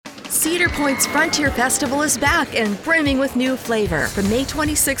Cedar Point's Frontier Festival is back and brimming with new flavor. From May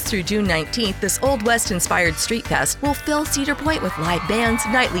 26th through June 19th, this Old West-inspired street fest will fill Cedar Point with live bands,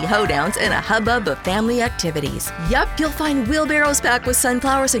 nightly hoedowns, and a hubbub of family activities. Yup, you'll find wheelbarrows packed with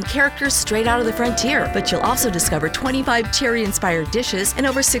sunflowers and characters straight out of the frontier, but you'll also discover 25 cherry-inspired dishes and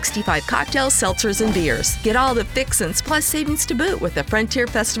over 65 cocktails, seltzers, and beers. Get all the fixins plus savings to boot with the Frontier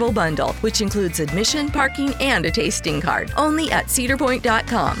Festival Bundle, which includes admission, parking, and a tasting card. Only at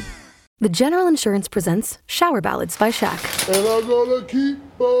cedarpoint.com. The General Insurance presents Shower Ballads by Shaq. And I'm gonna keep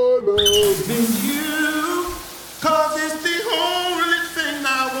on loving you, 'cause it's the only thing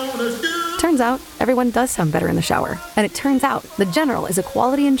I wanna do. Turns out, everyone does sound better in the shower. And it turns out, The General is a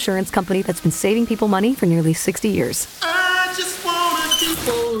quality insurance company that's been saving people money for nearly 60 years. I just wanna keep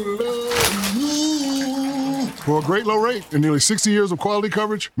on loving you. For a great low rate and nearly 60 years of quality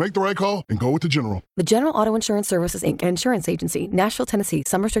coverage, make the right call and go with the General. The General Auto Insurance Services, Inc., an insurance agency, Nashville, Tennessee.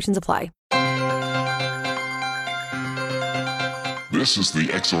 Some restrictions apply. This is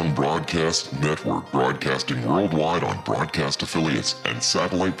the X-Zone Broadcast Network, broadcasting worldwide on broadcast affiliates and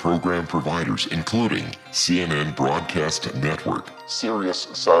satellite program providers, including CNN Broadcast Network, Sirius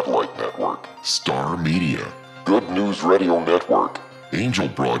Satellite Network, Star Media, Good News Radio Network, Angel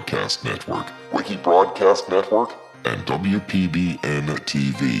Broadcast Network, Wiki Broadcast Network, and WPBN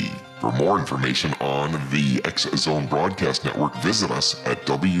TV. For more information on the X-Zone Broadcast Network, visit us at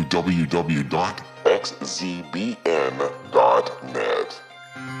www.xzbn.net.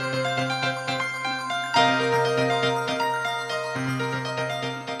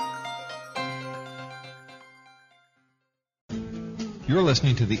 You're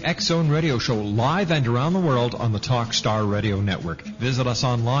listening to the X-Zone Radio Show live and around the world on the Talkstar Radio Network. Visit us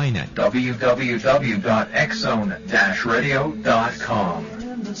online at www.xzone-radio.com.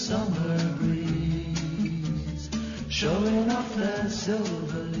 In the summer breeze, showing off their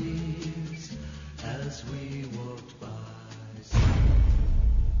silver leaves as we walked by.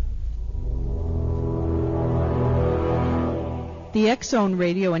 The X-Zone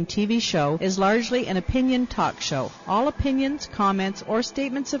radio and TV show is largely an opinion talk show. All opinions, comments, or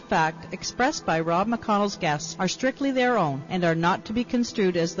statements of fact expressed by Rob McConnell's guests are strictly their own and are not to be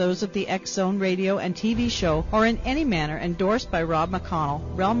construed as those of the X-Zone radio and TV show or in any manner endorsed by Rob McConnell,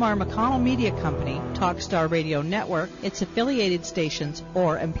 Relmar McConnell Media Company, Talkstar Radio Network, its affiliated stations,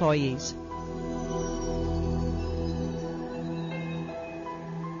 or employees.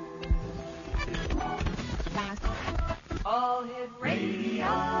 All Hit Radio.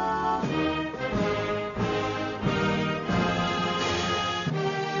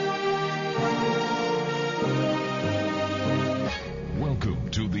 Welcome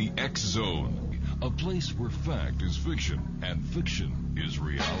to the X-Zone, a place where fact is fiction and fiction is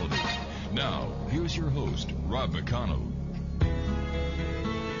reality. Now, here's your host, Rob McConnell.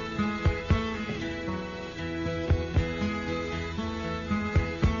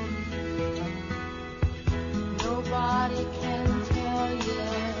 Nobody can tell you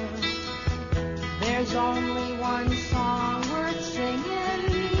there's only one song worth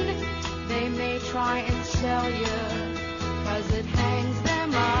singing. They may try and sell you, 'cause it hangs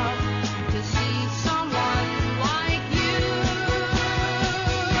them up to see someone like you.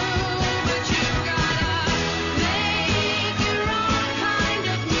 But you've gotta make your own kind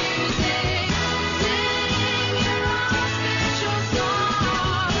of music, sing your own special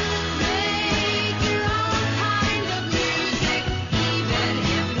song, make your own kind of music, even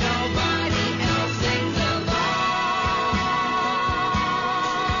if nobody else sings along.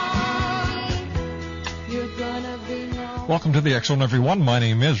 You're gonna be known. Welcome to the X-Zone, everyone. My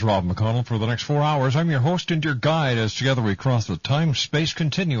name is Rob McConnell. For the next 4 hours, I'm your host and your guide as together we cross the time-space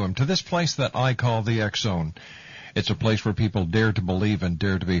continuum to this place that I call the X-Zone. It's a place where people dare to believe and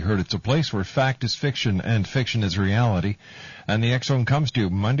dare to be heard. It's a place where fact is fiction and fiction is reality. And the X-Zone comes to you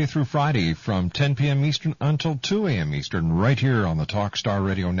Monday through Friday from 10 p.m. Eastern until 2 a.m. Eastern, right here on the Talkstar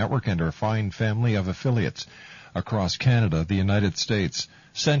Radio Network and our fine family of affiliates across Canada, the United States,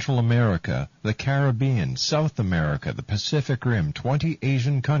 Central America, the Caribbean, South America, the Pacific Rim, 20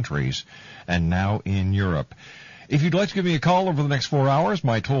 Asian countries, and now in Europe. If you'd like to give me a call over the next 4 hours,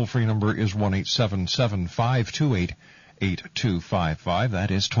 my toll-free number is 1-877-528-8255.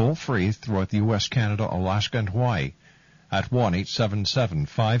 That is toll-free throughout the U.S., Canada, Alaska, and Hawaii at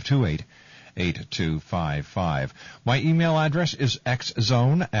 1-877-528-8255. My email address is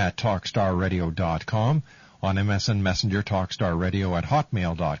xzone@talkstarradio.com. On MSN Messenger,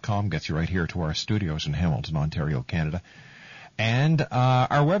 talkstarradio@hotmail.com gets you right here to our studios in Hamilton, Ontario, Canada. And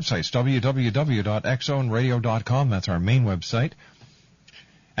our website's www.xzoneradio.com. That's our main website.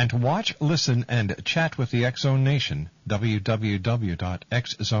 And to watch, listen, and chat with the X Zone Nation,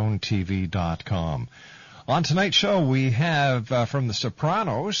 www.xzonetv.com. On tonight's show, we have from The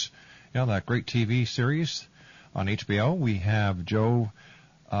Sopranos, that great TV series on HBO, we have Joe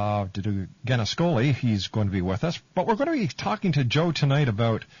GANNASCOLI. He's going to be with us. But we're going to be talking to Joe tonight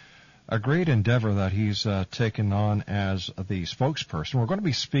about a great endeavor that he's taken on as the spokesperson. We're going to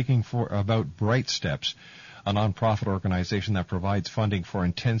be speaking about Bright Steps, a nonprofit organization that provides funding for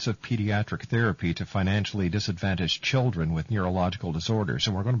intensive pediatric therapy to financially disadvantaged children with neurological disorders.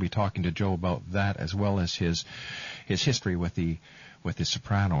 And we're going to be talking to Joe about that, as well as his history with the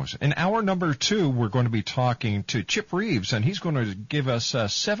Sopranos. In hour number 2, we're going to be talking to Chip Reeves, and he's going to give us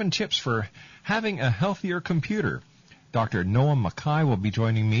 7 tips for having a healthier computer. Dr. Noah Mackay will be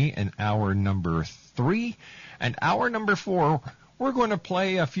joining me in hour number 3. And hour number 4, we're going to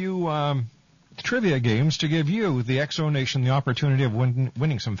play a few trivia games to give you, the X Zone Nation, the opportunity of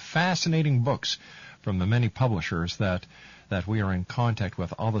winning some fascinating books from the many publishers that we are in contact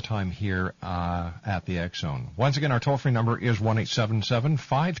with all the time here at the X Zone. Once again, our toll-free number is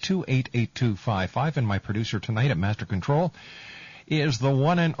 1-877-528-8255, and my producer tonight at Master Control is the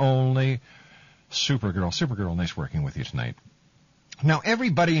one and only Supergirl. Supergirl, nice working with you tonight. Now,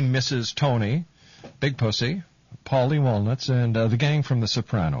 everybody misses Tony, Big Pussy, Paulie Walnuts, and the gang from The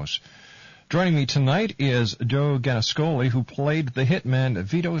Sopranos. Joining me tonight is Joe GANNASCOLI, who played the hitman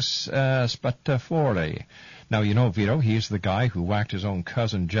Vito Spatafore. Now, you know Vito. He's the guy who whacked his own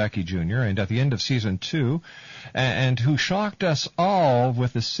cousin, Jackie Jr., and at the end of Season 2, and who shocked us all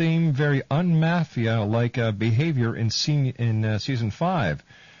with the same very un-mafia-like behavior in Season 5.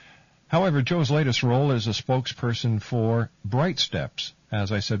 However, Joe's latest role is a spokesperson for Bright Steps,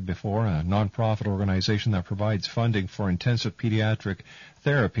 as I said before, a nonprofit organization that provides funding for intensive pediatric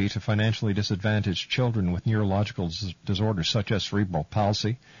therapy to financially disadvantaged children with neurological disorders such as cerebral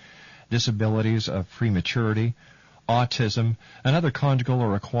palsy, disabilities of prematurity, autism, and other conjugal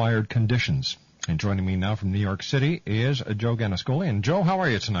or acquired conditions. And joining me now from New York City is Joe GANNASCOLI. And Joe, how are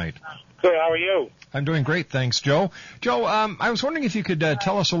you tonight? Good, how are you? I'm doing great, thanks, Joe. Joe, I was wondering if you could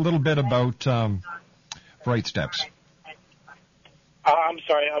tell us a little bit about Bright Steps. I'm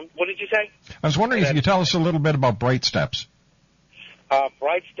sorry, what did you say? I was wondering if you could tell us a little bit about Bright Steps.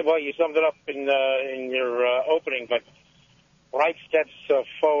 Bright Steps, well, you summed it up in your opening, but Bright Steps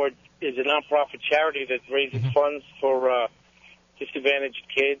Forward is a nonprofit charity that raises funds for disadvantaged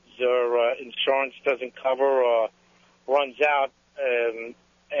kids or insurance doesn't cover or runs out, and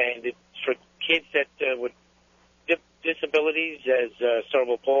it's for kids that with disabilities as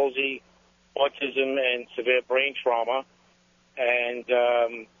cerebral palsy, autism, and severe brain trauma. And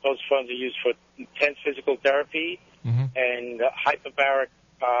those funds are used for intense physical therapy and hyperbaric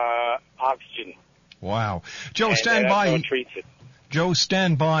oxygen. Wow. Joe, stand by. That's how it treats it. Joe,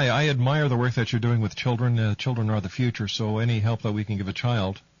 stand by. I admire the work that you're doing with children. Children are the future, so any help that we can give a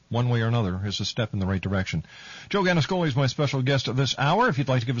child, one way or another, is a step in the right direction. Joe GANNASCOLI is my special guest this hour. If you'd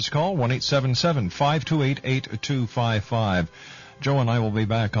like to give us a call, 1-877-528-8255. Joe and I will be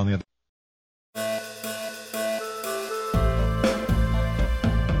back on the other.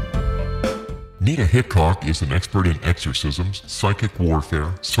 Nita Hickok is an expert in exorcisms, psychic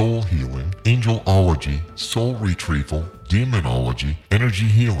warfare, soul healing, angelology, soul retrieval, demonology, energy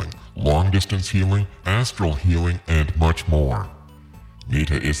healing, long-distance healing, astral healing, and much more.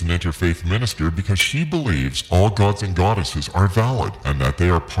 Nita is an interfaith minister because she believes all gods and goddesses are valid and that they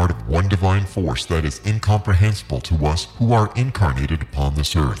are part of one divine force that is incomprehensible to us who are incarnated upon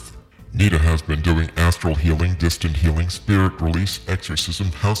this earth. Nita has been doing astral healing, distant healing, spirit release, exorcism,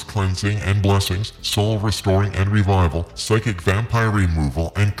 house cleansing and blessings, soul restoring and revival, psychic vampire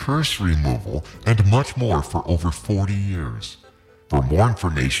removal and curse removal, and much more for over 40 years. For more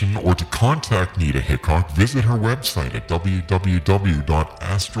information or to contact Nita Hickok, visit her website at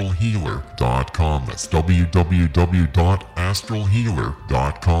www.astralhealer.com. That's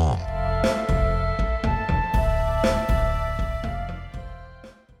www.astralhealer.com.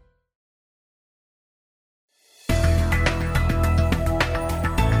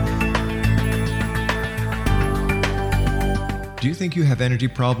 Do you think you have energy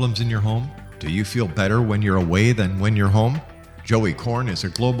problems in your home? Do you feel better when you're away than when you're home? Joey Korn is a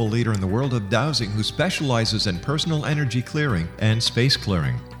global leader in the world of dowsing who specializes in personal energy clearing and space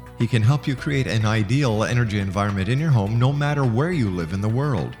clearing. He can help you create an ideal energy environment in your home no matter where you live in the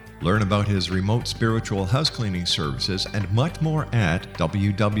world. Learn about his remote spiritual house cleaning services and much more at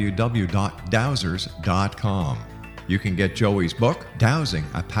www.dowsers.com. You can get Joey's book, Dowsing,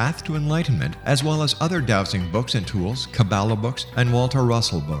 A Path to Enlightenment, as well as other dowsing books and tools, Kabbalah books, and Walter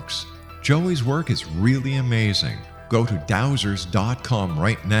Russell books. Joey's work is really amazing. Go to dowsers.com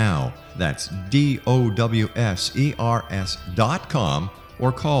right now. That's DOWSERS.com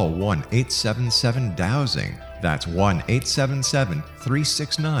or call 1-877-DOWSING. That's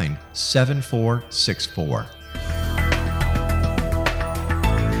 1-877-369-7464.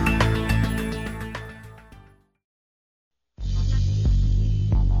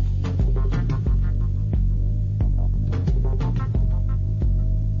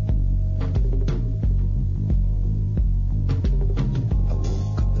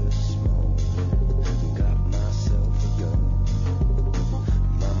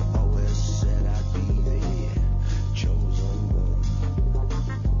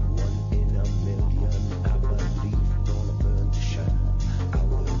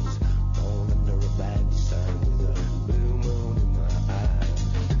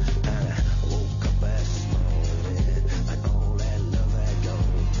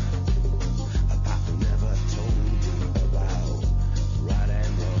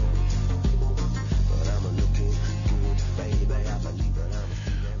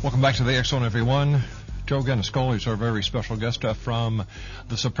 Welcome back to the X Zone, everyone. Joe GANNASCOLI is our very special guest from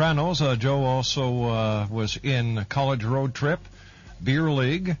The Sopranos. Joe also was in College Road Trip, Beer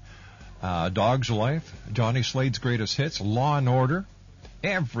League, Dog's Life, Johnny Slade's Greatest Hits, Law and Order.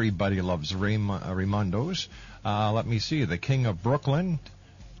 Everybody loves Raimondo's. Let me see. The King of Brooklyn,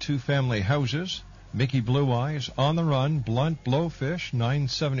 Two Family Houses, Mickey Blue Eyes, On the Run, Blunt, Blowfish,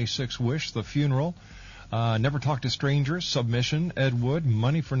 976 Wish, The Funeral, Never Talk to Strangers, Submission, Ed Wood,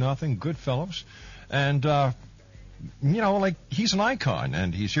 Money for Nothing, Goodfellas. And, he's an icon,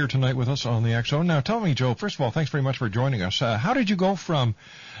 and he's here tonight with us on the X Zone. Now, tell me, Joe, first of all, thanks very much for joining us. How did you go from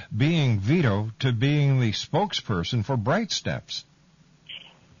being Vito to being the spokesperson for Bright Steps?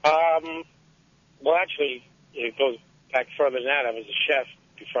 Well, actually, it goes back further than that. I was a chef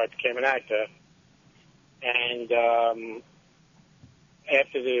before I became an actor. And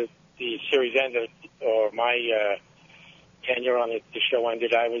after the series ended, or my tenure on the show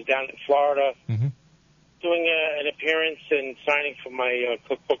ended, I was down in Florida doing an appearance and signing for my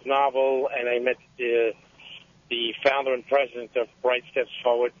cookbook novel, and I met the founder and president of Bright Steps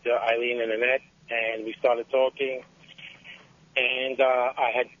Forward, Eileen and Annette, and we started talking. And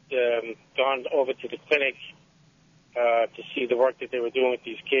I had gone over to the clinic to see the work that they were doing with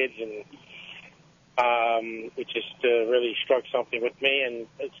these kids, and it just really struck something with me, and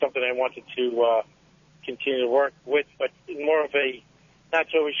it's something I wanted to continue to work with, but more of a,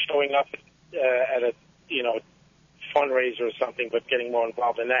 not always showing up at a, fundraiser or something, but getting more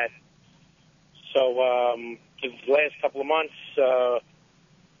involved in that. So the last couple of months,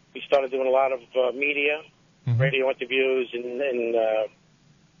 we started doing a lot of media, radio interviews, and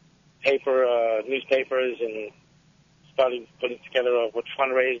newspapers, and started putting together with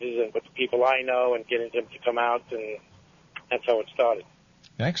fundraisers and with the people I know and getting them to come out, and that's how it started.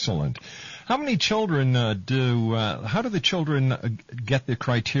 Excellent. How many children how do the children get the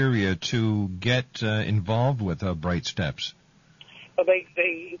criteria to get involved with Bright Steps? Well, they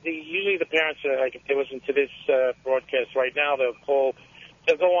usually the parents, like if they listen to this broadcast right now, they'll go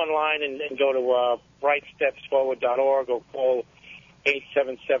online and go to brightstepsforward.org or call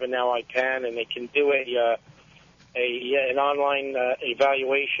 877-NOW-I-CAN, and they can do an online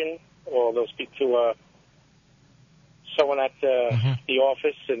evaluation, or they'll speak to someone at the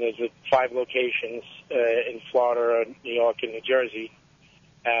office, and there's 5 locations in Florida, New York, and New Jersey,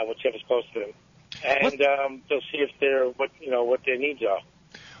 whichever's close to them, and they'll see if they're what their needs are.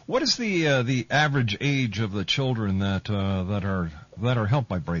 What is the average age of the children that are helped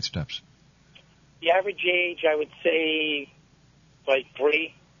by Bright Steps? The average age, I would say, like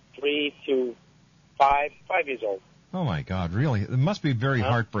 3 to 5 years old. Oh my God! Really? It must be very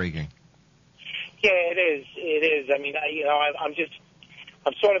heartbreaking. Yeah, it is. It is. I mean, I'm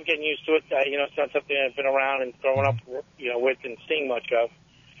sort of getting used to it. It's not something I've been around and growing up, with and seeing much of.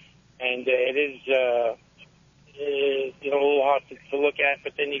 And it is, a little hard to look at,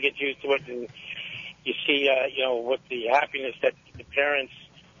 but then you get used to it and you see, what the happiness that the parents,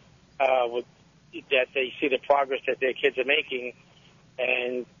 that they see the progress that their kids are making.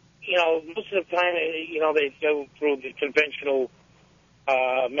 And, most of the time, they go through the conventional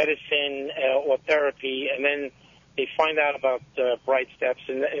medicine or therapy, and then they find out about Bright Steps,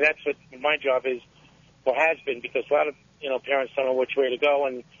 and that's what my job is, or has been, because a lot of parents don't know which way to go,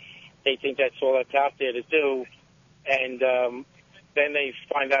 and they think that's all that's out there to do, and then they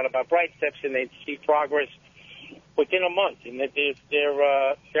find out about Bright Steps, and they see progress within a month, and that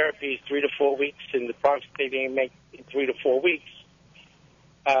their therapy is 3 to 4 weeks, and the progress they make in 3 to 4 weeks,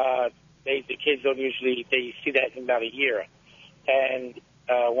 the kids don't usually, they see that in about a year. And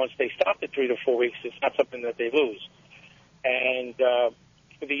once they stop the 3 to 4 weeks, it's not something that they lose. And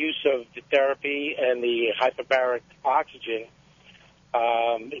with the use of the therapy and the hyperbaric oxygen,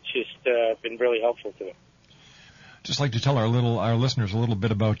 it's just been really helpful to them. Just like to tell our listeners a little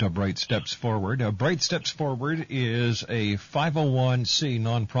bit about Bright Steps Forward. Bright Steps Forward is a 501c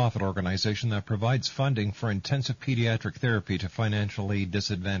nonprofit organization that provides funding for intensive pediatric therapy to financially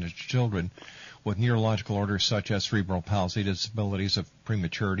disadvantaged children with neurological orders such as cerebral palsy, disabilities of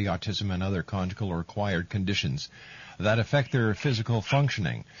prematurity, autism, and other conjugal or acquired conditions that affect their physical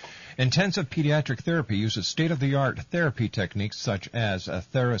functioning. Intensive pediatric therapy uses state-of-the-art therapy techniques such as a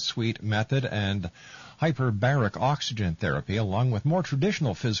TheraSuite method and hyperbaric oxygen therapy, along with more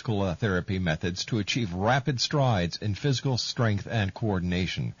traditional physical therapy methods to achieve rapid strides in physical strength and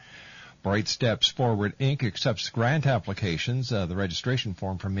coordination. Bright Steps Forward, Inc. accepts grant applications, the registration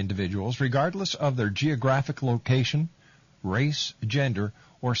form from individuals, regardless of their geographic location, race, gender,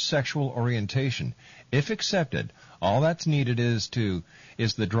 or sexual orientation. If accepted, all that's needed is the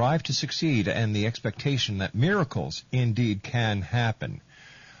drive to succeed and the expectation that miracles indeed can happen.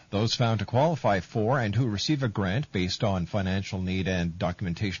 Those found to qualify for and who receive a grant based on financial need and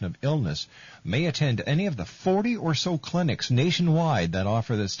documentation of illness may attend any of the 40 or so clinics nationwide that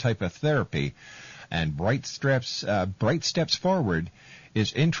offer this type of therapy. And Bright Steps Forward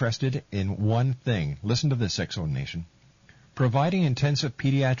is interested in one thing. Listen to this, X-Zone Nation. Providing intensive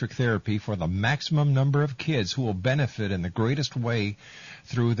pediatric therapy for the maximum number of kids who will benefit in the greatest way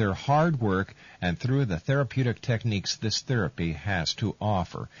through their hard work and through the therapeutic techniques this therapy has to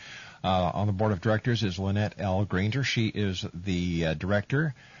offer. On the board of directors is Lynette L. Granger. She is the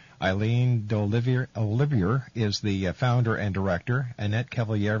director. Eileen D'Olivier is the founder and director. Annette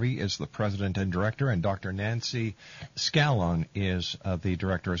Cavalieri is the president and director. And Dr. Nancy Scallon is the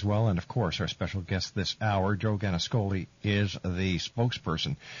director as well. And, of course, our special guest this hour, Joe GANNASCOLI, is the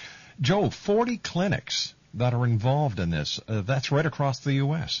spokesperson. Joe, 40 clinics that are involved in this. That's right across the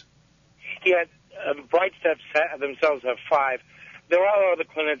U.S. Yeah, Bright Steps themselves have 5. There are other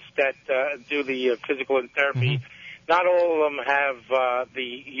clinics that do the physical and therapy. Mm-hmm. Not all of them have the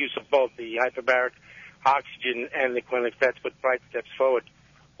use of both the hyperbaric oxygen and the clinics. That's what Bright Steps Forward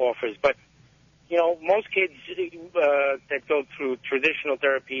offers. But, you know, most kids that go through traditional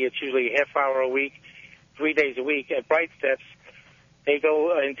therapy, it's usually a half hour a week, 3 days a week. At Bright Steps, they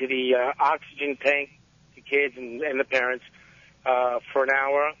go into the oxygen tank, the kids and the parents, for an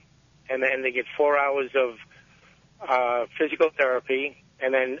hour, and then they get 4 hours of physical therapy,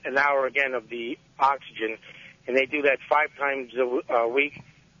 and then an hour again of the oxygen. And they do that 5 times a week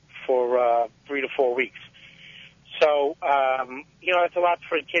for 3 to 4 weeks. So, you know, that's a lot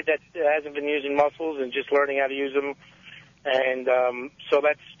for a kid that hasn't been using muscles and just learning how to use them. And so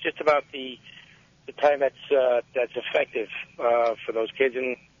that's just about the time that's effective for those kids.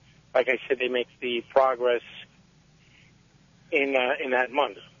 And like I said, they make the progress in that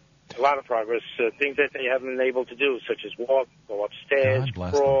month. A lot of progress, things that they haven't been able to do, such as walk, go upstairs,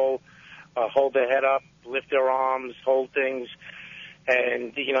 crawl, hold their head up, lift their arms, hold things,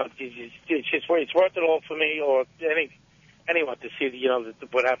 and you know, it's worth it all for me or anyone to see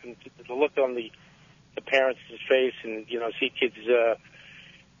what happened, to look on the parents' face, and you know, see kids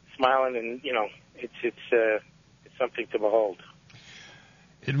smiling, and you know, it's something to behold.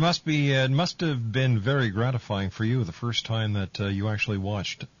 It must have been very gratifying for you the first time that you actually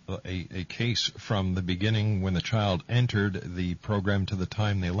watched a case from the beginning when the child entered the program to the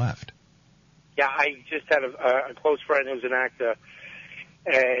time they left. Yeah, I just had a close friend who's an actor,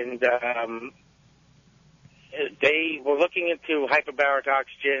 and they were looking into hyperbaric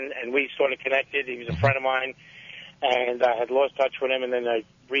oxygen, and we sort of connected. He was a friend of mine, and I had lost touch with him, and then I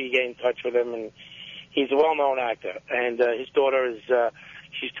regained touch with him, and he's a well-known actor. And his daughter is,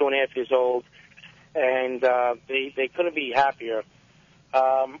 she's 2.5 years old, and they couldn't be happier.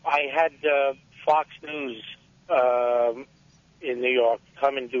 I had Fox News in New York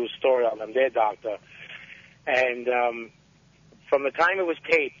come and do a story on them, their doctor. And from the time it was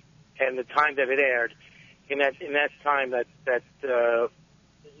taped and the time that it aired, in that time that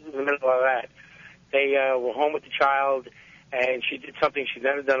in the middle of that, they were home with the child, and she did something she'd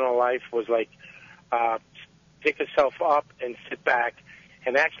never done in her life, was like pick herself up and sit back,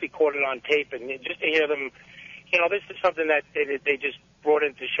 and actually caught it on tape. And just to hear them, you know, this is something that they just brought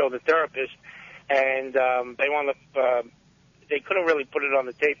in to show the therapist, and they wound up they couldn't really put it on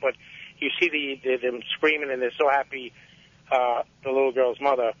the tape, but you see them screaming, and they're so happy, the little girl's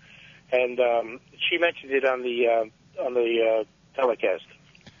mother. And she mentioned it on the telecast.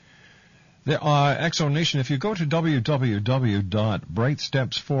 X-Zone Nation, if you go to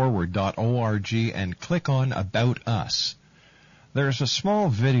www.brightstepsforward.org and click on About Us, there's a small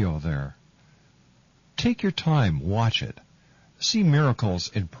video there. Take your time, watch it. see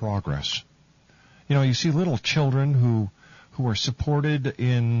miracles in progress. You know, you see little children who are supported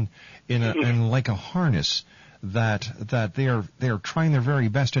in like a harness that they are trying their very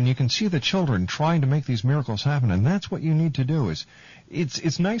best, and you can see the children trying to make these miracles happen. And that's what you need to do.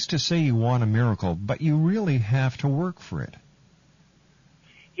 It's nice to say you want a miracle, but you really have to work for it.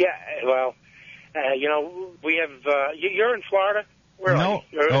 Yeah, well, you know, we have. You're in Florida. Where are you?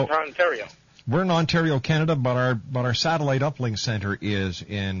 You're in Ontario. We're in Ontario, Canada, but our satellite uplink center is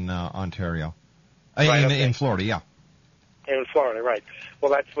in Ontario, in Florida. Yeah. In Florida, right?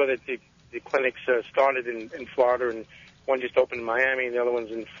 Well, that's where the clinics started in Florida, and one just opened in Miami, and the other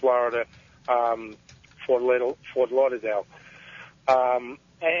one's in Florida, Fort Lauderdale. And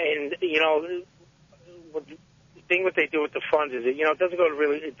you know, the thing what they do with the funds is that, you know,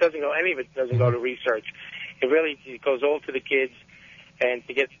 any of it doesn't go to research. It goes all to the kids, and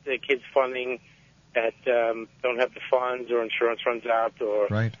to get the kids funding that don't have the funds, or insurance runs out, or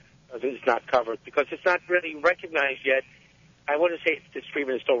it's not covered because it's not really recognized yet. I wouldn't say this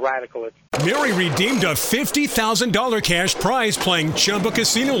treatment is so radical. Mary redeemed a $50,000 cash prize playing Chumba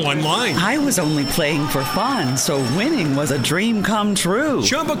Casino online. I was only playing for fun, so winning was a dream come true.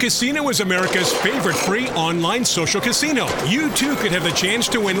 Chumba Casino is America's favorite free online social casino. You, too, could have the chance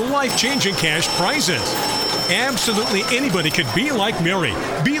to win life-changing cash prizes. Absolutely anybody could be like Mary.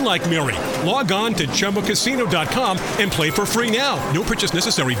 Be like Mary. Log on to ChumbaCasino.com and play for free now. No purchase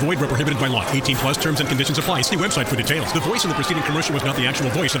necessary. Void where prohibited by law. 18 plus terms and conditions apply. See website for details. The voice in the preceding commercial was not the actual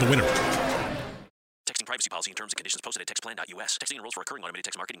voice of the winner. Texting privacy policy and terms and conditions posted at textplan.us. Texting enrolls for recurring automated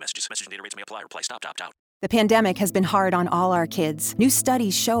text marketing messages. Message and data rates may apply. Reply stop to opt out. The pandemic has been hard on all our kids. New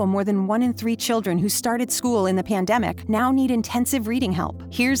studies show more than 1 in 3 children who started school in the pandemic now need intensive reading help.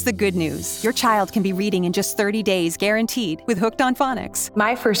 Here's the good news. Your child can be reading in just 30 days, guaranteed, with Hooked on Phonics.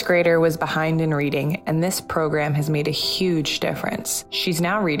 My first grader was behind in reading, and this program has made a huge difference. She's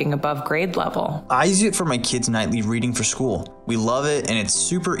now reading above grade level. I use it for my kids' nightly reading for school. We love it, and it's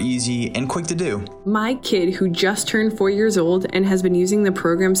super easy and quick to do. My kid, who just turned 4 years old and has been using the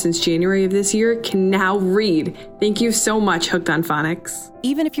program since January of this year, can now read. Thank you so much, Hooked on Phonics.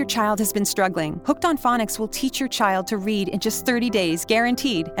 Even if your child has been struggling, Hooked on Phonics will teach your child to read in just 30 days,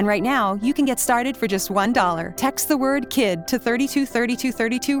 guaranteed. And right now, you can get started for just $1. Text the word KID to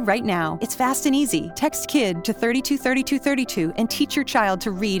 323232 right now. It's fast and easy. Text KID to 323232 and teach your child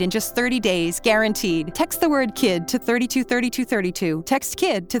to read in just 30 days, guaranteed. Text the word KID to 323232. Text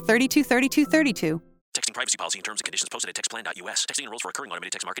KID to 323232. Texting privacy policy and terms and conditions posted at textplan.us. Texting enrolls for recurring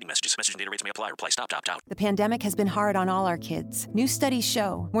automated text marketing messages. Message and data rates may apply. Reply stop to opt out. The pandemic has been hard on all our kids. New studies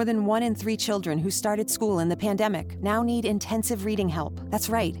show more than 1 in 3 children who started school in the pandemic now need intensive reading help. That's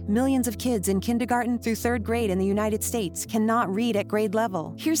right. Millions of kids in kindergarten through 3rd grade in the United States cannot read at grade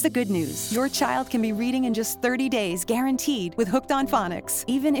level. Here's the good news. Your child can be reading in just 30 days, guaranteed, with Hooked on Phonics.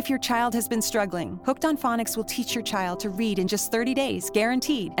 Even if your child has been struggling, Hooked on Phonics will teach your child to read in just 30 days,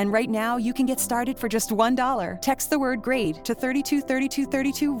 guaranteed. And right now, you can get started for just $1. Text the word GRADE to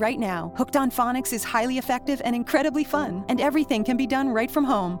 323232 right now. Hooked on Phonics is highly effective and incredibly fun, and everything can be done right from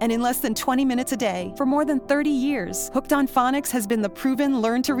home and in less than 20 minutes a day. For more than 30 years, Hooked on Phonics has been the proven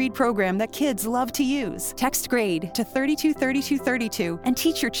learn-to-read program that kids love to use. Text GRADE to 323232 and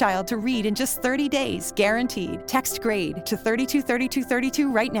teach your child to read in just 30 days, guaranteed. Text GRADE to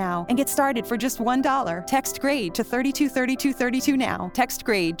 323232 right now and get started for just $1. Text GRADE to 323232 now. Text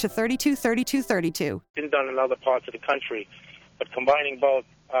GRADE to 323232. Done in other parts of the country, but combining both,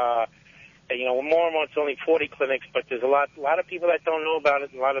 you know, more and more it's only 40 clinics, but there's a lot of people that don't know about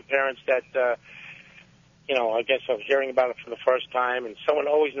it, and a lot of parents that, you know, I guess are hearing about it for the first time, and someone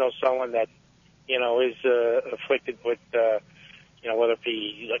always knows someone that, you know, is afflicted with, you know, whether it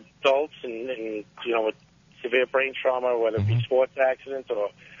be adults and you know, with severe brain trauma, or whether it be sports accident or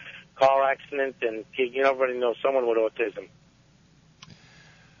car accident, and you know, everybody knows someone with autism.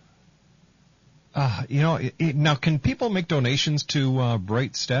 You know, now can people make donations to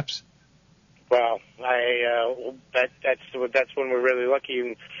Bright Steps? Well, that's when we're really lucky,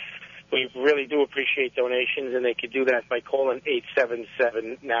 and we really do appreciate donations, and they could do that by calling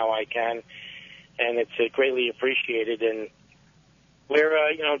 877 Now I Can, and it's greatly appreciated. And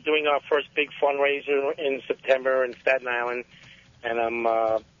we're you know, doing our first big fundraiser in September in Staten Island, and I'm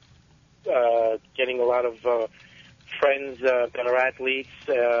getting a lot of friends that are athletes.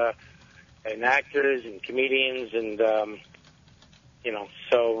 And actors and comedians, and you know,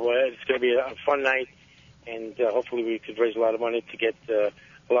 so it's going to be a fun night, and hopefully we could raise a lot of money to get a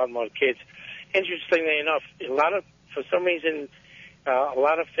lot more kids. Interestingly enough, for some reason, a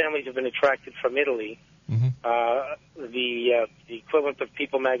lot of families have been attracted from Italy. The equivalent of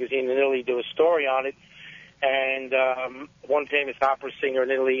People magazine in Italy did a story on it, And one famous opera singer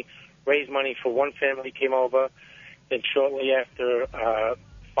in Italy raised money for one family, came over. Then shortly after,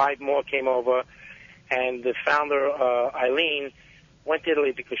 5 more came over. And the founder, Eileen, went to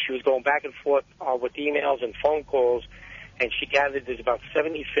Italy because she was going back and forth with emails and phone calls. And she gathered there's about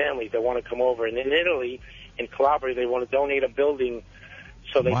 70 families that want to come over. And in Italy, in Calabria, they want to donate a building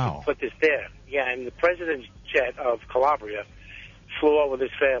so they can put this there. Yeah, and the president's jet of Calabria flew over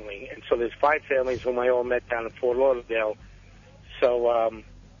this family. And so there's 5 families whom I all met down in Fort Lauderdale. So,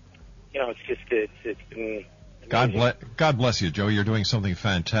 it's just, it's been... God bless you, Joe. You're doing something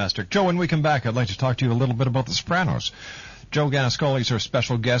fantastic. Joe, when we come back, I'd like to talk to you a little bit about The Sopranos. Joe GANNASCOLI is our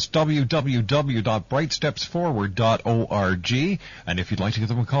special guest, www.brightstepsforward.org. And if you'd like to give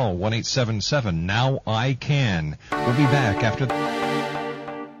them a call, 1-877-NOW-I-CAN. We'll be back after...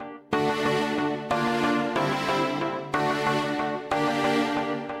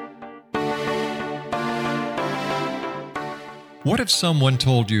 What if someone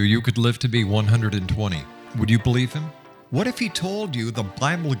told you you could live to be 120? Would you believe him? What if he told you the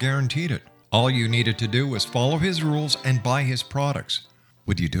Bible guaranteed it? All you needed to do was follow his rules and buy his products.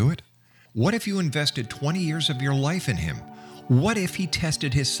 Would you do it? What if you invested 20 years of your life in him? What if he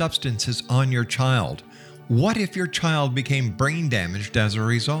tested his substances on your child? What if your child became brain damaged as a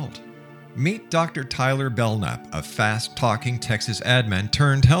result? Meet Dr. Tyler Belknap, a fast-talking Texas admin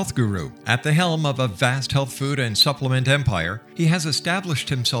turned health guru. At the helm of a vast health food and supplement empire, he has established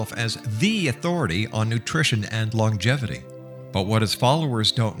himself as the authority on nutrition and longevity. But what his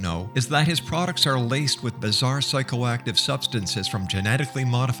followers don't know is that his products are laced with bizarre psychoactive substances from genetically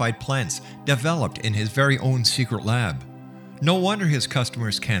modified plants developed in his very own secret lab. No wonder his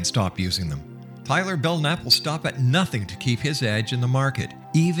customers can't stop using them. Tyler Belknap will stop at nothing to keep his edge in the market,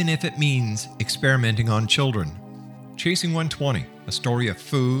 even if it means experimenting on children. Chasing 120, a story of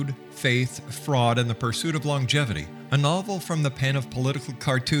food, faith, fraud, and the pursuit of longevity, a novel from the pen of political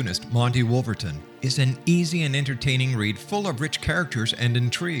cartoonist Monty Wolverton, is an easy and entertaining read full of rich characters and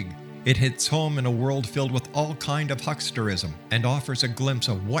intrigue. It hits home in a world filled with all kind of hucksterism and offers a glimpse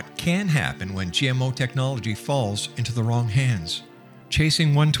of what can happen when GMO technology falls into the wrong hands. Chasing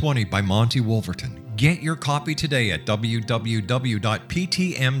 120 by Monty Wolverton. Get your copy today at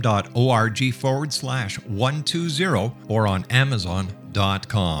www.ptm.org/120 or on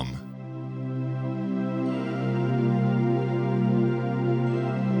Amazon.com.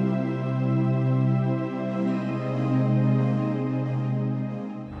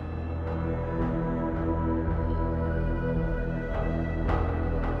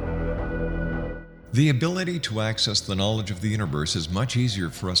 The ability to access the knowledge of the universe is much easier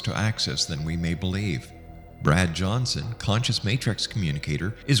for us to access than we may believe. Brad Johnson, Conscious Matrix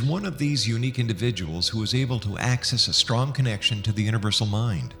Communicator, is one of these unique individuals who is able to access a strong connection to the universal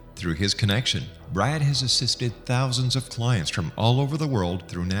mind. Through his connection, Brad has assisted thousands of clients from all over the world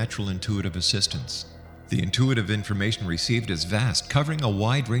through natural intuitive assistance. The intuitive information received is vast, covering a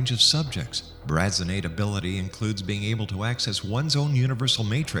wide range of subjects. Brad's innate ability includes being able to access one's own universal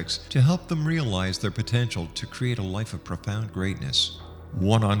matrix to help them realize their potential to create a life of profound greatness.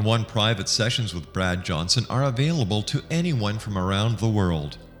 One-on-one private sessions with Brad Johnson are available to anyone from around the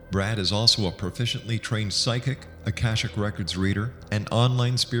world. Brad is also a proficiently trained psychic, Akashic Records reader, an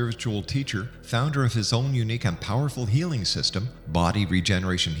online spiritual teacher, founder of his own unique and powerful healing system, Body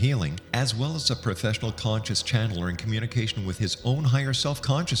Regeneration Healing, as well as a professional conscious channeler in communication with his own higher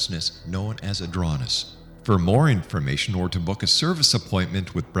self-consciousness known as Adronis. For more information or to book a service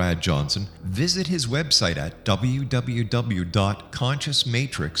appointment with Brad Johnson, visit his website at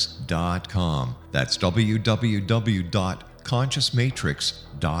www.consciousmatrix.com. That's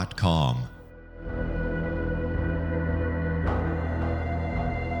www.consciousmatrix.com.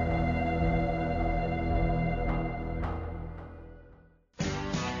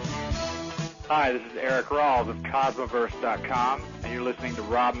 Hi, this is Eric Rawls of Cosmoverse.com, and you're listening to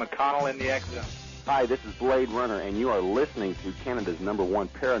Rob McConnell in the X Zone. Hi, this is Blade Runner, and you are listening to Canada's #1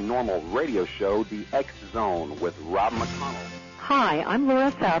 paranormal radio show, The X Zone, with Rob McConnell. Hi, I'm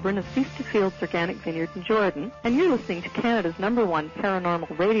Laura Sabrin of Feast to Fields Organic Vineyard in Jordan, and you're listening to Canada's #1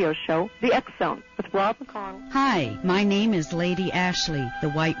 paranormal radio show, The X Zone, with Rob McConnell. Hi, my name is Lady Ashley, the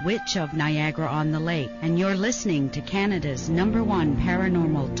White Witch of Niagara-on-the-Lake, and you're listening to Canada's #1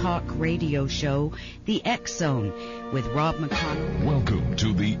 paranormal talk radio show, The X Zone, with Rob McConnell. Welcome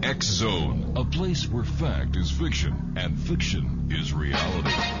to The X Zone, a place where fact is fiction and fiction is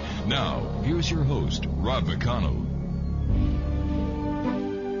reality. Now, here's your host, Rob McConnell.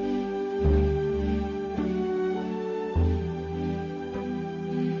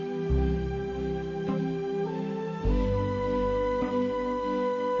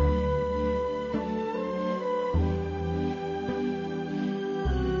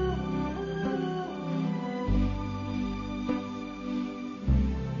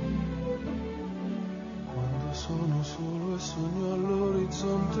 sono solo e sogno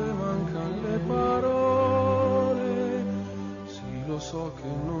all'orizzonte, mancano le parole. Sì, lo so che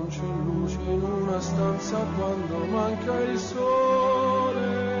non c'è luce in una stanza quando manca il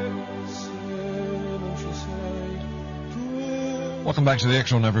sole. Se non ci sei tu. Welcome back to the X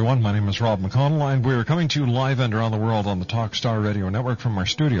Zone, everyone. My name is Rob McConnell, and we're coming to you live and around the world on the Talk Star Radio Network from our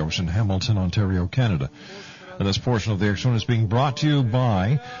studios in Hamilton, Ontario, Canada. And this portion of the X Zone is being brought to you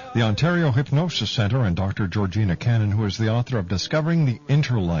by the Ontario Hypnosis Centre and Dr. Georgina Cannon, who is the author of Discovering the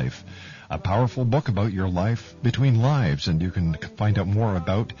Interlife, a powerful book about your life between lives. And you can find out more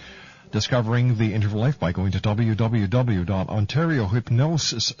about Discovering the Interlife by going to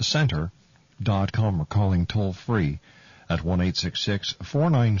www.ontariohypnosiscentre.com or calling toll-free at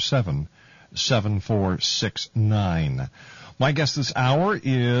 1-866-497-7469. My guest this hour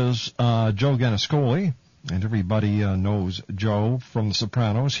is Joe GANNASCOLI. And everybody knows Joe from The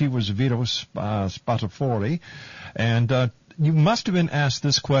Sopranos. He was Vito Spatafori. And you must have been asked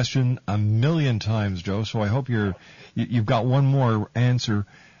this question a million times, Joe, so I hope you've got one more answer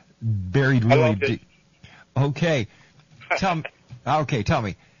buried really deep. Okay. Tell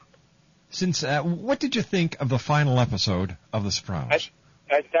me. Since what did you think of the final episode of The Sopranos?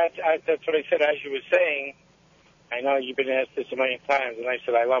 That's what I said. As you were saying, I know you've been asked this a million times, and I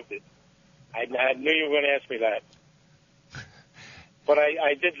said I loved it. I knew you were going to ask me that, but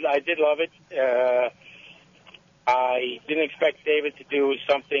I did love it. I didn't expect David to do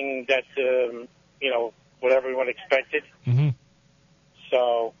something that what everyone expected. Mm-hmm.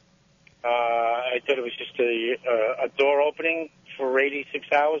 So I thought it was just a door opening for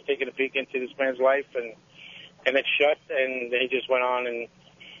 86 hours, taking a peek into this man's life, and it shut, and he just went on and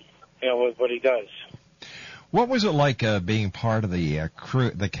with what he does. What was it like being part of the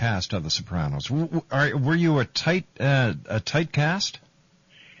crew, the cast of The Sopranos? Were you a tight cast?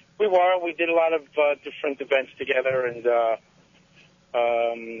 We were. We did a lot of different events together, and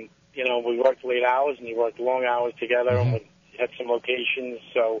we worked late hours and we worked long hours together, and we had some locations.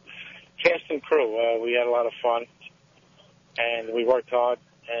 So, cast and crew, we had a lot of fun, and we worked hard,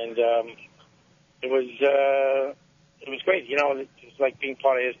 and it was great. It was like being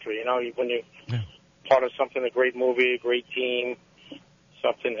part of history. When you part of something, a great movie, a great team,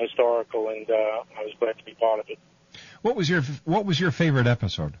 something historical, and I was glad to be part of it. What was your favorite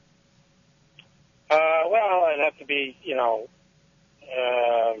episode? Well, it'd have to be,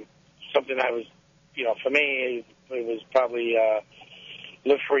 something I was, for me, it was probably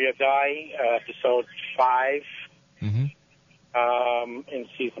Live Free or Die, episode 5, in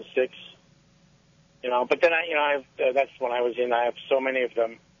season 6. But then that's when I was in. I have so many of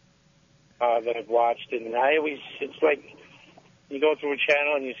them that I've watched, and it's like you go through a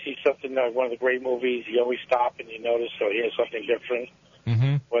channel and you see something, one of the great movies, you always stop and you notice or hear something different,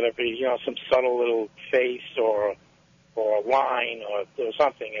 whether it be, some subtle little face or a line or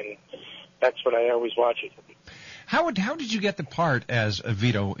something, and that's what I always watch it. How did you get the part as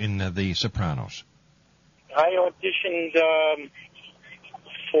Vito in The Sopranos? I auditioned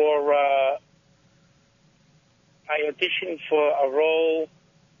for a role.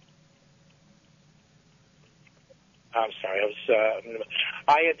 I'm sorry.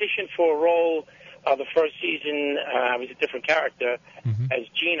 I auditioned for a role the first season. I was a different character as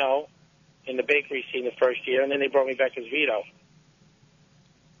Gino in the bakery scene the first year, and then they brought me back as Vito.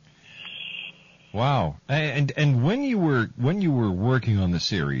 Wow. And when you were working on the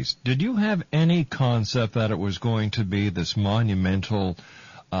series, did you have any concept that it was going to be this monumental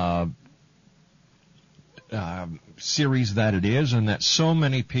series that it is, and that so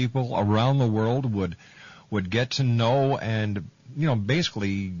many people around the world would get to know, and basically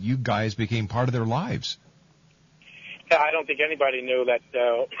you guys became part of their lives? Yeah, I don't think anybody knew that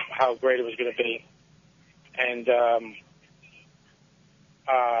how great it was going to be, and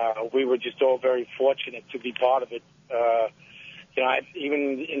we were just all very fortunate to be part of it.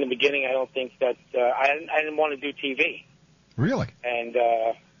 Even in the beginning, I don't think that I didn't want to do TV. Really? And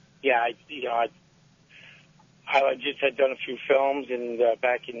I just had done a few films, and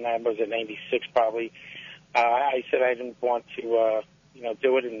back in was it '96 probably. I said I didn't want to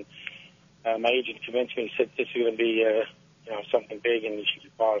do it, and my agent convinced me. He said this is going to be something big, and you should be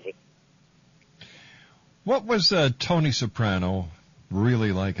part of it. What was Tony Soprano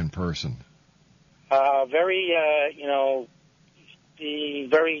really like in person? Very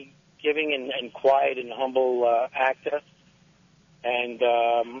very giving and quiet and humble actor, and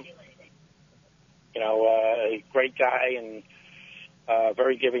a great guy, and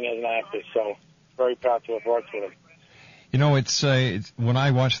very giving as an actor. So very proud to have worked with him. It's when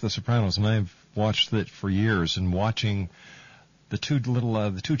I watch The Sopranos, and I've watched it for years, and watching the two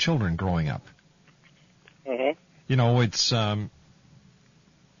children growing up. Mm-hmm. You know, it's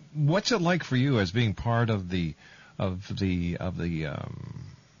what's it like for you as being part of the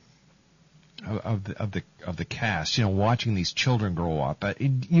cast? You know, watching these children grow up.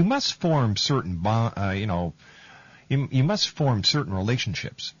 You must form certain you must form certain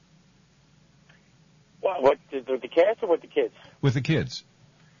relationships. What with the cast or with the kids? With the kids.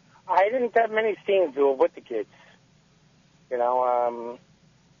 I didn't have many scenes with the kids. You know,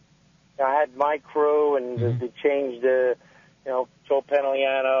 I had my crew, and they changed Joe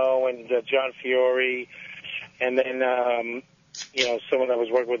Pantoliano and John Fiore, and then someone that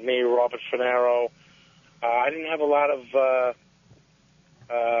was working with me, Robert Finaro. I didn't have a lot of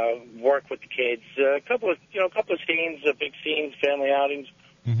work with the kids. A couple of scenes, big scenes, family outings,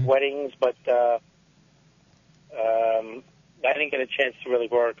 weddings, but I didn't get a chance to really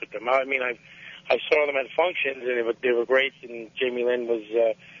work with them. I mean, I saw them at functions, and they were great, and Jamie Lynn was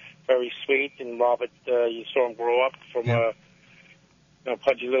very sweet, and Robert, you saw him grow up from a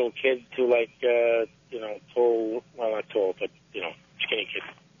pudgy little kid to tall, well, not tall, but skinny kid.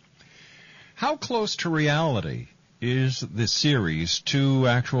 How close to reality is this series to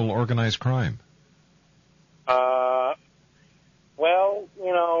actual organized crime?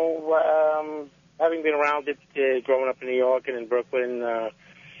 Having been around it, growing up in New York and in Brooklyn, a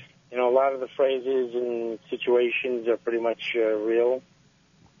lot of the phrases and situations are pretty much real.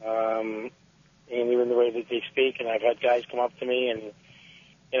 And even the way that they speak, and I've had guys come up to me and,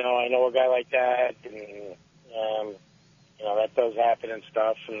 I know a guy like that, and, that does happen and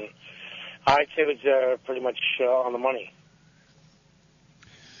stuff. And I'd say it was pretty much on the money.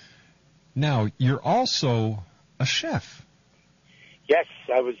 Now, you're also a chef. Yes,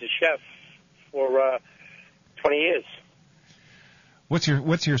 I was a chef for 20 years. What's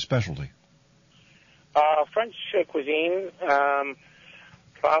your specialty? French cuisine.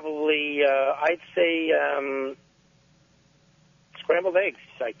 Probably, I'd say scrambled eggs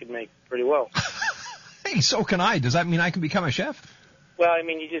I could make pretty well. Hey, so can I. Does that mean I can become a chef? Well, I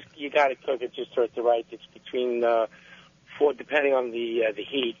mean, you got to cook it just at the right. It's between depending on the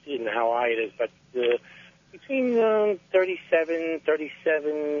heat and how high it is, but between 37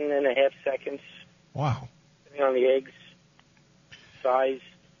 and a half seconds. Wow. Depending on the eggs, size,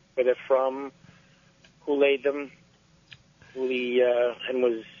 where they're from, who laid them, who the hen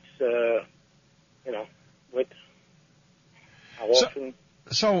was, with, how often.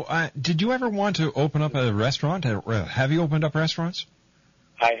 So, did you ever want to open up a restaurant? Have you opened up restaurants?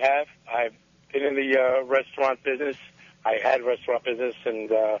 I have. I've been in the restaurant business. I had restaurant business,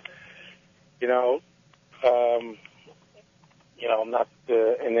 and I'm not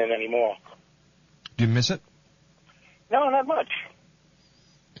in it anymore. Do you miss it? No, not much.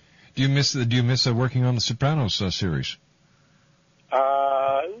 Do you miss working on the Sopranos series?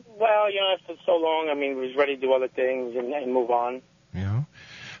 After so long, I mean, we was ready to do other things and move on. Yeah.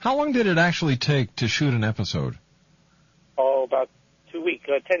 How long did it actually take to shoot an episode? Oh, about 2 weeks,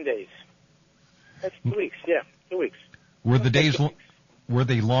 10 days. That's 2 weeks, yeah, 2 weeks. Were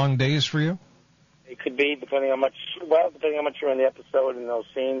they long days for you? It could be, depending how much you're in the episode and those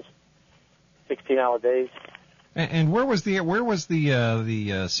scenes. 16-hour days. And where was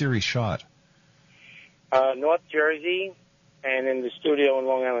the series shot? North Jersey, and in the studio in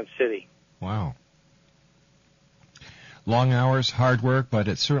Long Island City. Wow. Long hours, hard work, but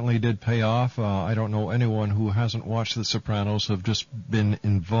it certainly did pay off. I don't know anyone who hasn't watched The Sopranos have just been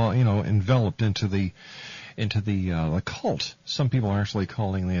enveloped into the cult. Some people are actually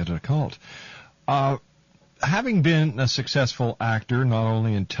calling it a cult. Having been a successful actor, not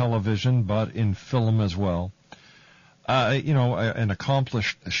only in television but in film as well, an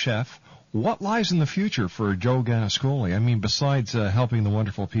accomplished chef, what lies in the future for Joe GANNASCOLI? I mean, besides helping the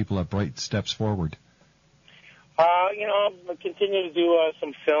wonderful people at Bright Steps Forward. I'll continue to do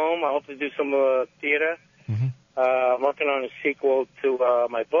some film. I hope to do some theater. Mm-hmm. I'm working on a sequel to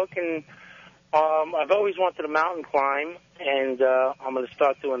my book, and I've always wanted to mountain climb, and I'm going to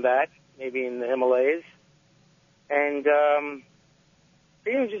start doing that, maybe in the Himalayas. And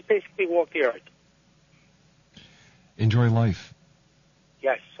just basically walk the earth. Enjoy life.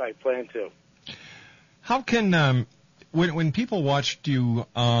 Yes, I plan to. How can when people watched you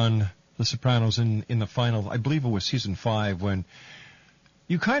on The Sopranos in the final, I believe it was season 5, when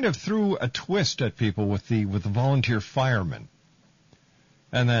you kind of threw a twist at people with the volunteer firemen,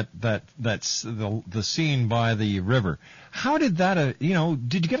 and that's the scene by the river. How did that?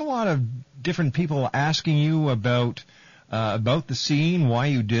 Did you get a lot of different people asking you about the scene, why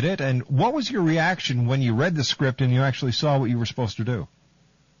you did it, and what was your reaction when you read the script and you actually saw what you were supposed to do?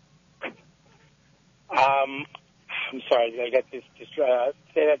 I'm sorry, I got this. Say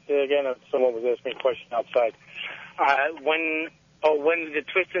that again. Someone was asking me a question outside. When the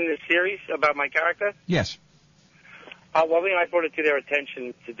twist in the series about my character? Yes. Well, I brought it to their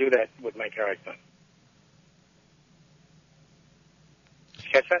attention to do that with my character. Did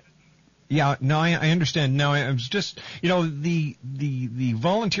you catch that? Yeah, no, I understand. Now, I was just, the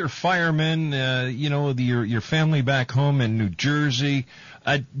volunteer firemen, your family back home in New Jersey.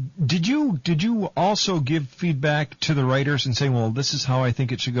 Did you also give feedback to the writers and say, well, this is how I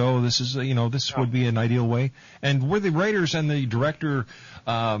think it should go. This is, this would be an ideal way. And were the writers and the director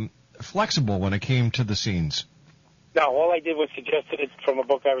flexible when it came to the scenes? No, all I did was suggested it from a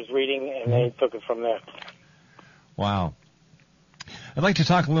book I was reading, and they took it from there. Wow. I'd like to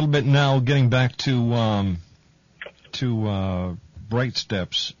talk a little bit now, getting back to Bright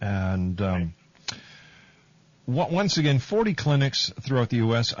Steps, and once again, 40 clinics throughout the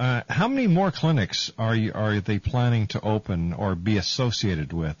U.S. How many more clinics are they planning to open or be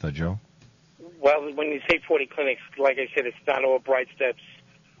associated with, Joe? Well, when you say 40 clinics, like I said, it's not all Bright Steps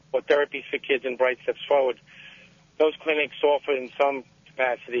or therapies for kids and Bright Steps Forward. Those clinics offer in some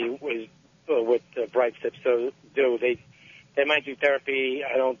capacity with Bright Steps do. They might do therapy.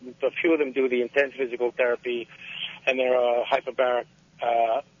 A few of them do the intense physical therapy, and there are hyperbaric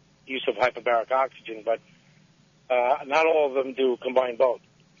use of hyperbaric oxygen, but not all of them do combine both.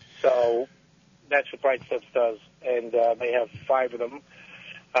 So that's what Bright Steps does, and they have 5 of them.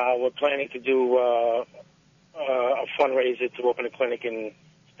 We're planning to do a fundraiser to open a clinic in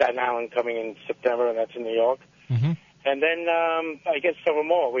Staten Island coming in September, and that's in New York. Mm-hmm. And then I guess several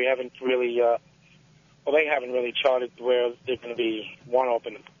more. We haven't really. They haven't really charted where there's going to be one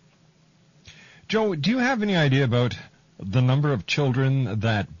open. Joe, do you have any idea about the number of children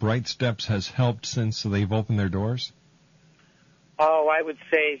that Bright Steps has helped since they've opened their doors? Oh, I would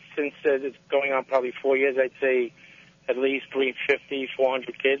say since it's going on probably 4 years, I'd say at least 350,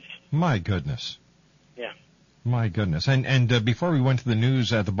 400 kids. My goodness. Yeah. My goodness. And before we went to the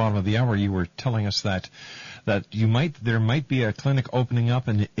news at the bottom of the hour, you were telling us that there might be a clinic opening up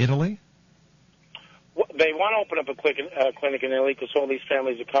in Italy? They want to open up a clinic in Italy because all these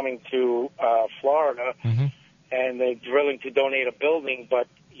families are coming to Florida, and they're willing to donate a building, but,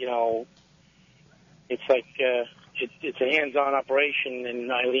 it's like it's a hands-on operation, and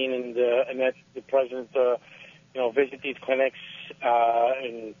Eileen and Annette, the president, visit these clinics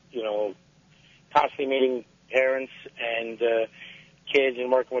and, constantly meeting parents and kids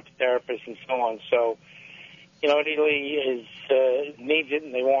and working with the therapists and so on. So, Italy needs it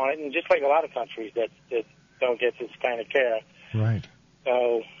and they want it, and just like a lot of countries that don't get this kind of care. Right.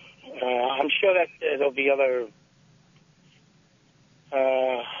 So I'm sure that there'll be other.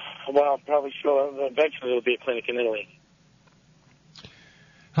 I'm probably sure eventually there'll be a clinic in Italy.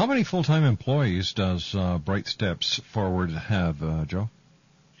 How many full-time employees does Bright Steps Forward have, Joe?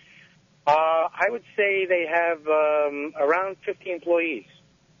 I would say they have around 50 employees.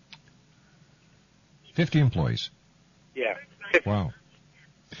 50 employees. Yeah. 50. Wow.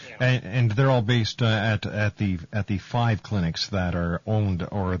 Yeah. And they're all based at the 5 clinics that are owned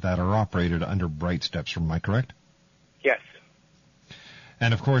or that are operated under Bright Steps. Am I correct? Yes.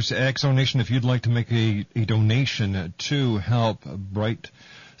 And of course, Exo Nation, if you'd like to make a donation to help Bright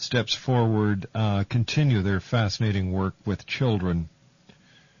Steps Forward continue their fascinating work with children,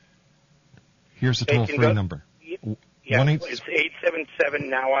 here's the toll-free number. Yeah, it's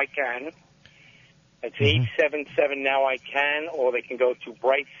 877-NOW-I-CAN. It's 877-NOW-I-CAN, or they can go to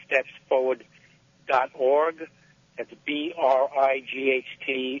brightstepsforward.org. That's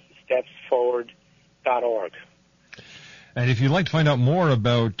BRIGHT stepsforward.org. And if you'd like to find out more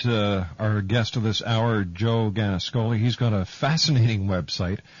about our guest of this hour, Joe GANNASCOLI, he's got a fascinating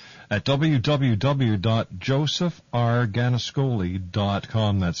website at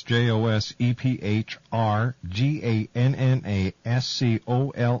www.josephrgannascoli.com. That's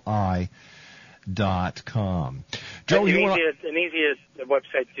JOSEPHRGANNASCOLI.com. Joe, an easier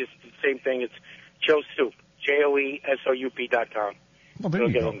website, just the same thing. It's Joe Soup, JOESOUP.com. Well, there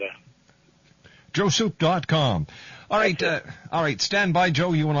you go. JoeSoup.com. All right. Stand by,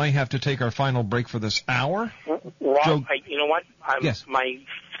 Joe. You and I have to take our final break for this hour. Rob, Joe, you know what? Yes. My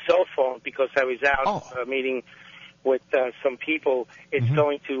cell phone, because I was out meeting with some people, it's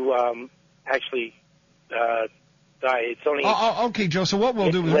going to actually die. It's only okay, Joe. So what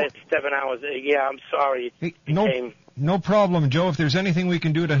we'll do is 7 hours. Yeah, I'm sorry. No problem, Joe. If there's anything we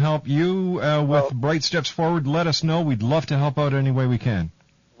can do to help you with Bright Steps Forward, let us know. We'd love to help out any way we can.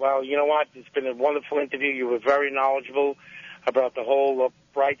 Well, you know what? It's been a wonderful interview. You were very knowledgeable about the whole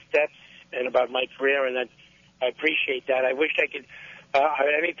Bright Steps and about my career, and I appreciate that. I wish I could.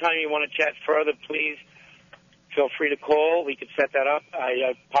 Anytime you want to chat further, please feel free to call. We could set that up.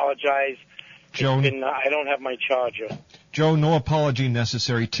 I apologize. Joe, I don't have my charger. Joe, no apology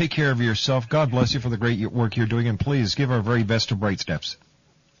necessary. Take care of yourself. God bless you for the great work you're doing, and please give our very best to Bright Steps.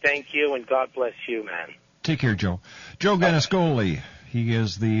 Thank you, and God bless you, man. Take care, Joe. Joe GANNASCOLI. He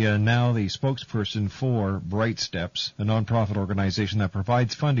is now the spokesperson for Bright Steps, a nonprofit organization that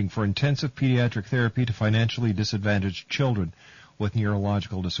provides funding for intensive pediatric therapy to financially disadvantaged children with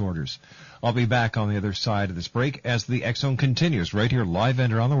neurological disorders. I'll be back on the other side of this break as the X Zone continues right here live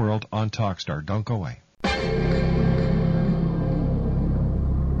and around the world on Talkstar. Don't go away.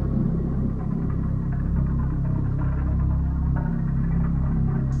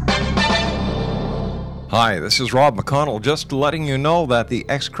 Hi, this is Rob McConnell, just letting you know that the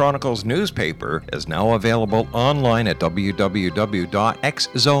X Chronicles newspaper is now available online at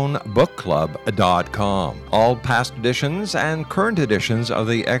www.xzonebookclub.com. All past editions and current editions of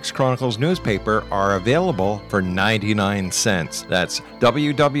the X Chronicles newspaper are available for 99 cents. That's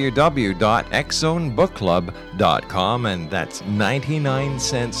www.xzonebookclub.com, and that's 99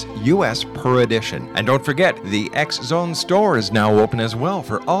 cents U.S. per edition. And don't forget, the X Zone store is now open as well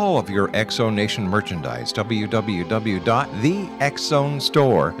for all of your X Zone Nation merchandise.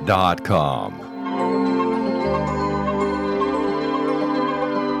 www.thexzonestore.com.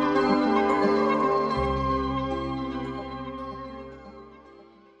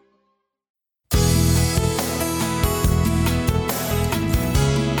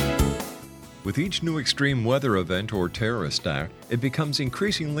 With each new extreme weather event or terrorist act, it becomes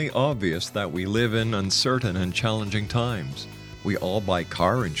increasingly obvious that we live in uncertain and challenging times. We all buy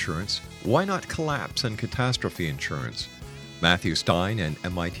car insurance. Why not collapse and catastrophe insurance? Matthew Stein, an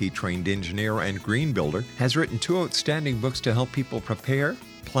MIT-trained engineer and green builder, has written 2 outstanding books to help people prepare,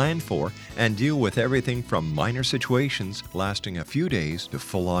 plan for, and deal with everything from minor situations lasting a few days to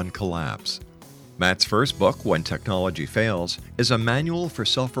full-on collapse. Matt's first book, When Technology Fails, is a manual for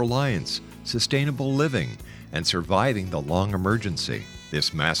self-reliance, sustainable living, and surviving the long emergency.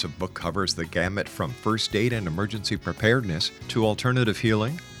 This massive book covers the gamut from first aid and emergency preparedness to alternative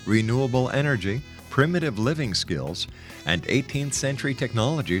healing, renewable energy, primitive living skills, and 18th century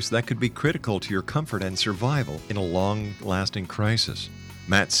technologies that could be critical to your comfort and survival in a long-lasting crisis.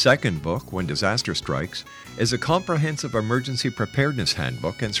 Matt's second book, When Disaster Strikes, is a comprehensive emergency preparedness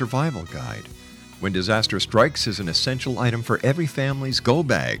handbook and survival guide. When Disaster Strikes is an essential item for every family's go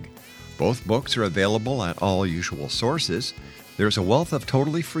bag. Both books are available at all usual sources. There's a wealth of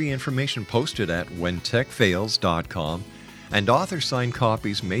totally free information posted at whentechfails.com, and author-signed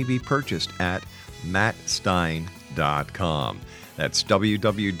copies may be purchased at mattstein.com. That's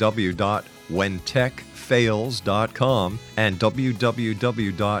www.whentechfails.com and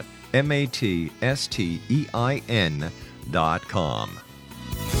www.mattstein.com.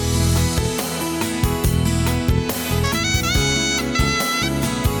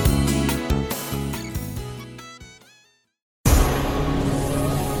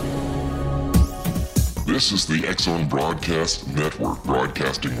 This is the X Zone Broadcast Network,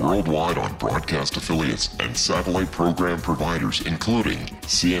 broadcasting worldwide on broadcast affiliates and satellite program providers, including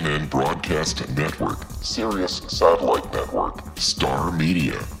CNN Broadcast Network, Sirius Satellite Network, Star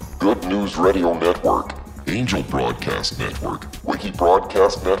Media, Good News Radio Network, Angel Broadcast Network, Wiki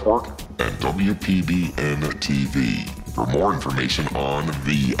Broadcast Network, and WPBN TV. For more information on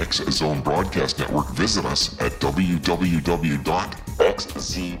the X Zone Broadcast Network, visit us at www.xzbn.net.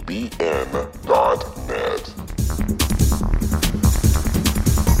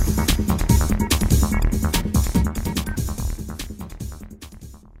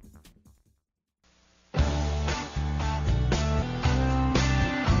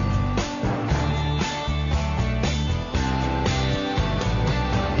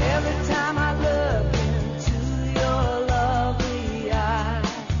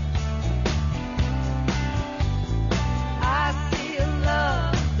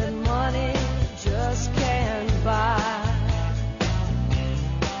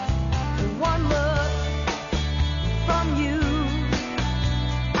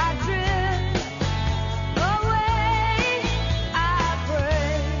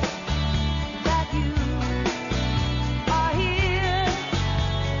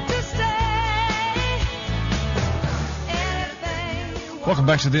 Welcome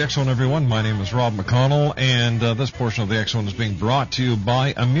back to the X Zone, everyone. My name is Rob McConnell, and this portion of the X Zone is being brought to you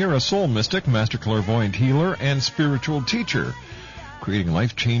by Amira Soul Mystic, Master Clairvoyant Healer and Spiritual Teacher, creating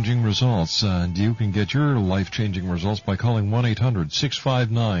life-changing results. And you can get your life-changing results by calling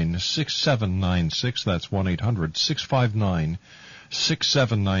 1-800-659-6796. That's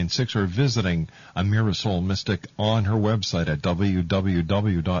 1-800-659-6796, or visiting Amira Soul Mystic on her website at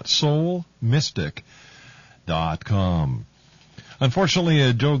www.soulmystic.com.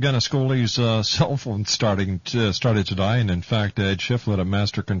 Unfortunately, Joe Ganascoli's cell phone started to die, and in fact, Ed Shiflett at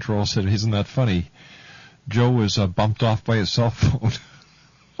Master Control said, "Isn't that funny? Joe was bumped off by his cell phone."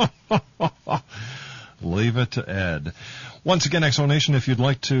 Leave it to Ed. Once again, Exonation, if you'd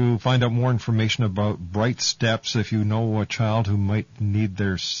like to find out more information about Bright Steps, if you know a child who might need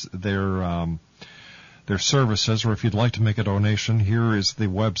their services, or if you'd like to make a donation, here is the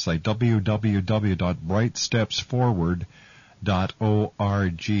website,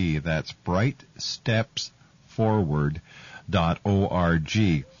 www.brightstepsforward.org. That's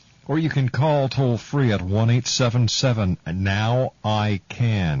brightstepsforward.org. Or you can call toll-free at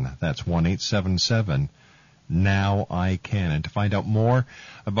 1-877-NOW-I-CAN. That's 1-877-NOW-I-CAN. And to find out more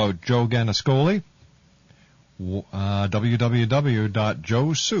about Joe Ganascoli,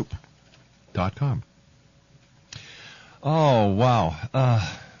 www.joesoup.com. Oh, wow.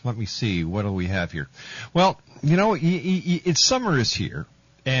 Let me see. What do we have here? Well, you know, it's summer is here,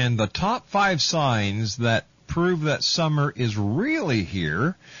 and the top 5 signs that prove that summer is really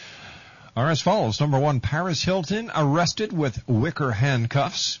here are as follows. Number 1, Paris Hilton arrested with wicker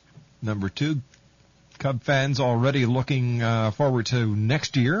handcuffs. Number 2, Cub fans already looking forward to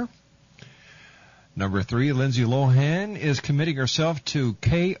next year. Number 3, Lindsay Lohan is committing herself to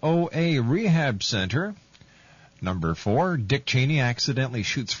KOA Rehab Center. Number 4, Dick Cheney accidentally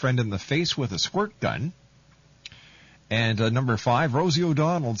shoots friend in the face with a squirt gun. And number 5, Rosie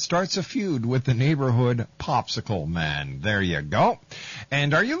O'Donnell starts a feud with the neighborhood popsicle man. There you go.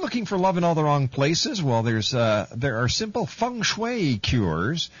 And are you looking for love in all the wrong places? Well, there are simple feng shui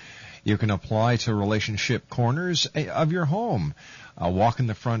cures you can apply to relationship corners of your home. Walk in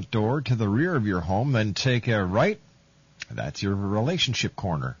the front door to the rear of your home, then take a right. That's your relationship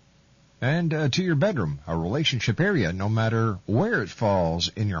corner. And to your bedroom, a relationship area, no matter where it falls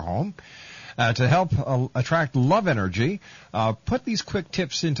in your home. To help attract love energy, put these quick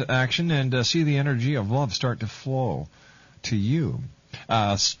tips into action and see the energy of love start to flow to you.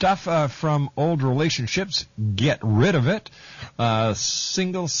 Stuff from old relationships, get rid of it.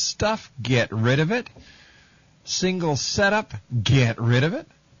 Single stuff, get rid of it. Single setup, get rid of it.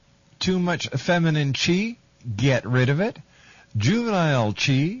 Too much feminine chi, get rid of it. Juvenile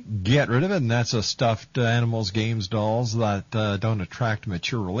chi, get rid of it, and that's a stuffed animals, games, dolls that don't attract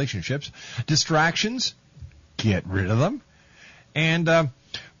mature relationships. Distractions, get rid of them. And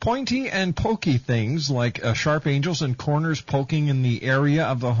pointy and pokey things like sharp angels and corners poking in the area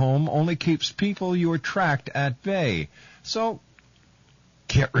of the home only keeps people you attract at bay. So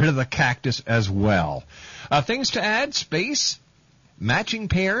get rid of the cactus as well. Things to add, space. Matching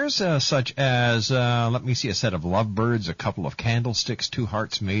pairs, such as, let me see, a set of lovebirds, a couple of candlesticks, 2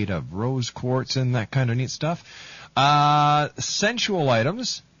 hearts made of rose quartz, and that kind of neat stuff. Sensual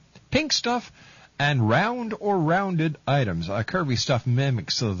items, pink stuff, and round or rounded items. Curvy stuff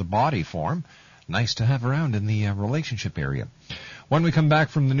mimics the body form. Nice to have around in the relationship area. When we come back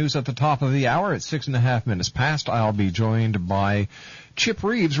from the news at the top of the hour, at 6.5 minutes past, I'll be joined by Chip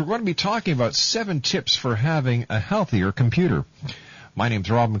Reeves. We're going to be talking about 7 tips for having a healthier computer. My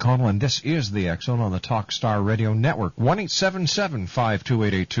name's Rob McConnell, and this is the X Zone on the Talkstar Radio Network.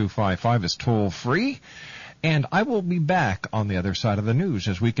 1-877-528-8255 is toll-free, and I will be back on the other side of the news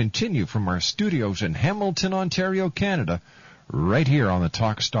as we continue from our studios in Hamilton, Ontario, Canada, right here on the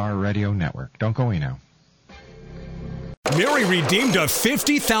Talkstar Radio Network. Don't go away now. Mary redeemed a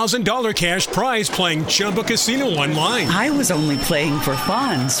 $50,000 cash prize playing Chumba Casino online. I was only playing for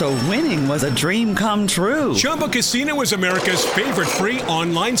fun, so winning was a dream come true. Chumba Casino is America's favorite free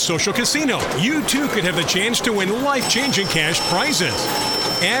online social casino. You, too, could have the chance to win life-changing cash prizes.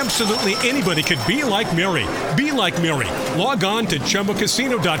 Absolutely anybody could be like Mary. Be like Mary. Log on to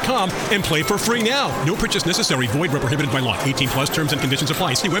ChumbaCasino.com and play for free now. No purchase necessary. Void where prohibited by law. 18+ terms and conditions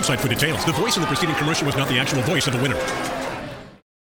apply. See website for details. The voice in the preceding commercial was not the actual voice of the winner.